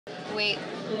Wait,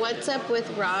 what's up with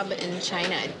Rob and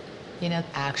Chyna? You know,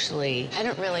 actually, I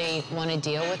don't really want to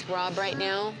deal with Rob right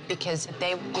now because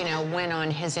they, went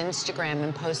on his Instagram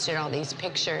and posted all these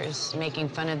pictures making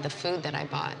fun of the food that I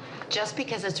bought. Just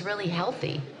because it's really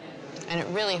healthy. And it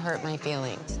really hurt my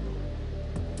feelings.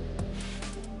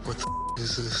 What the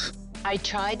is this? I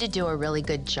tried to do a really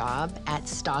good job at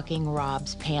stocking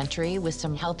Rob's pantry with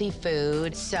some healthy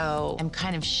food, so I'm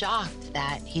kind of shocked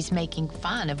that he's making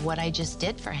fun of what I just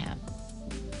did for him.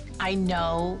 I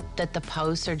know that the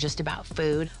posts are just about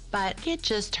food, but it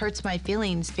just hurts my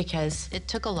feelings because it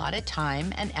took a lot of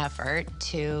time and effort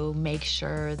to make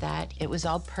sure that it was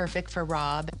all perfect for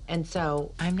Rob, and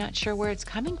so I'm not sure where it's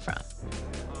coming from.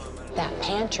 That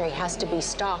pantry has to be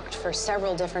stocked for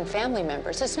several different family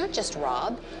members. It's not just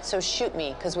Rob, so shoot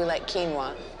me, because we like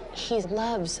quinoa. He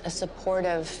loves a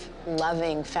supportive,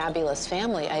 loving, fabulous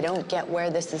family. I don't get where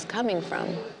this is coming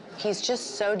from. He's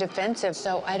just so defensive,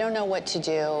 so I don't know what to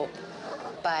do.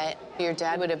 But your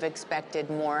dad would have expected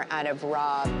more out of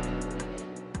Rob.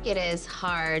 It is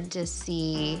hard to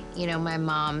see, my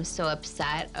mom so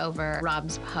upset over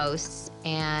Rob's posts,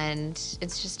 and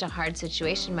it's just a hard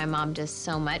situation. My mom does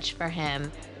so much for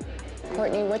him.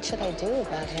 Courtney, what should I do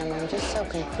about him? I'm just so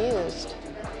confused.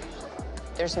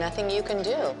 There's nothing you can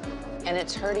do, and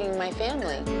it's hurting my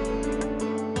family.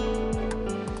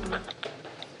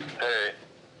 Hey.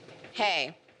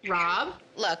 Hey, Rob,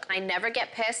 look, I never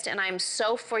get pissed, and I'm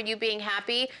so for you being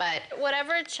happy, but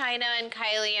whatever Chyna and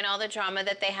Kylie and all the drama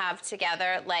that they have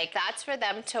together, that's for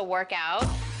them to work out.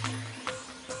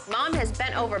 Mom has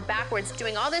bent over backwards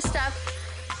doing all this stuff.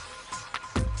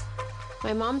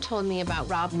 My mom told me about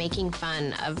Rob making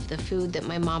fun of the food that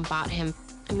my mom bought him.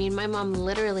 I mean, my mom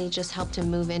literally just helped him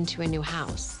move into a new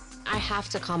house. I have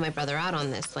to call my brother out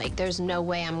on this. There's no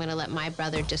way I'm gonna let my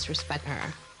brother disrespect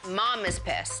her. Mom is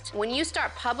pissed. When you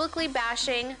start publicly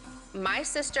bashing my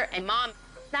sister and mom,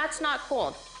 that's not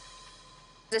cool.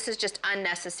 This is just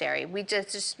unnecessary.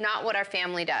 It's just not what our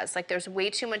family does. There's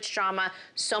way too much drama,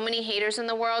 so many haters in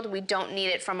the world, we don't need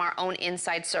it from our own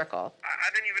inside circle. I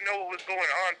didn't even know what was going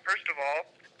on, first of all,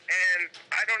 and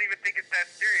I don't even think it's that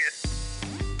serious.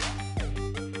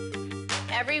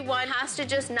 Everyone has to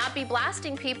just not be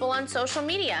blasting people on social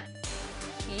media.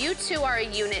 You two are a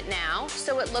unit now,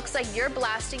 so it looks like you're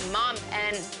blasting Mom,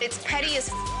 and it's petty as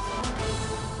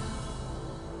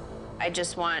I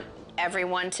just want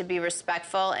everyone to be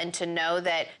respectful and to know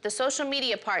that the social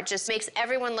media part just makes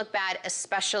everyone look bad,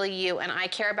 especially you, and I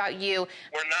care about you.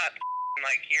 We're not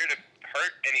here to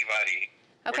hurt anybody.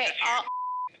 Okay,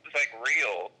 It's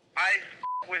real. I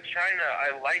with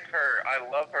Chyna. I like her. I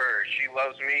love her. She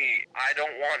loves me. I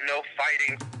don't want no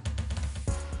fighting.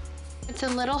 It's a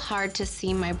little hard to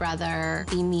see my brother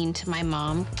be mean to my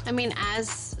mom. I mean, as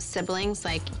siblings,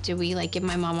 do we give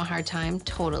my mom a hard time?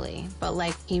 Totally.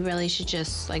 But he really should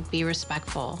just be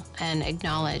respectful and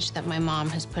acknowledge that my mom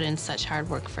has put in such hard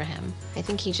work for him. I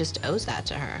think he just owes that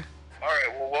to her. All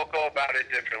right, well, we'll go about it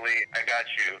differently. I got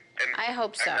you. And I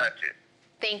hope so. I got you.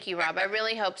 Thank you, Rob. I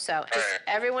really hope so.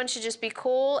 Everyone should just be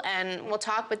cool, and we'll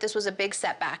talk, but this was a big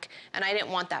setback, and I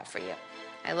didn't want that for you.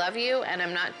 I love you, and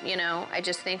I'm not, I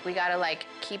just think we gotta,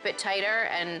 keep it tighter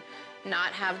and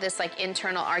not have this,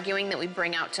 internal arguing that we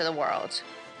bring out to the world.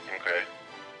 Okay.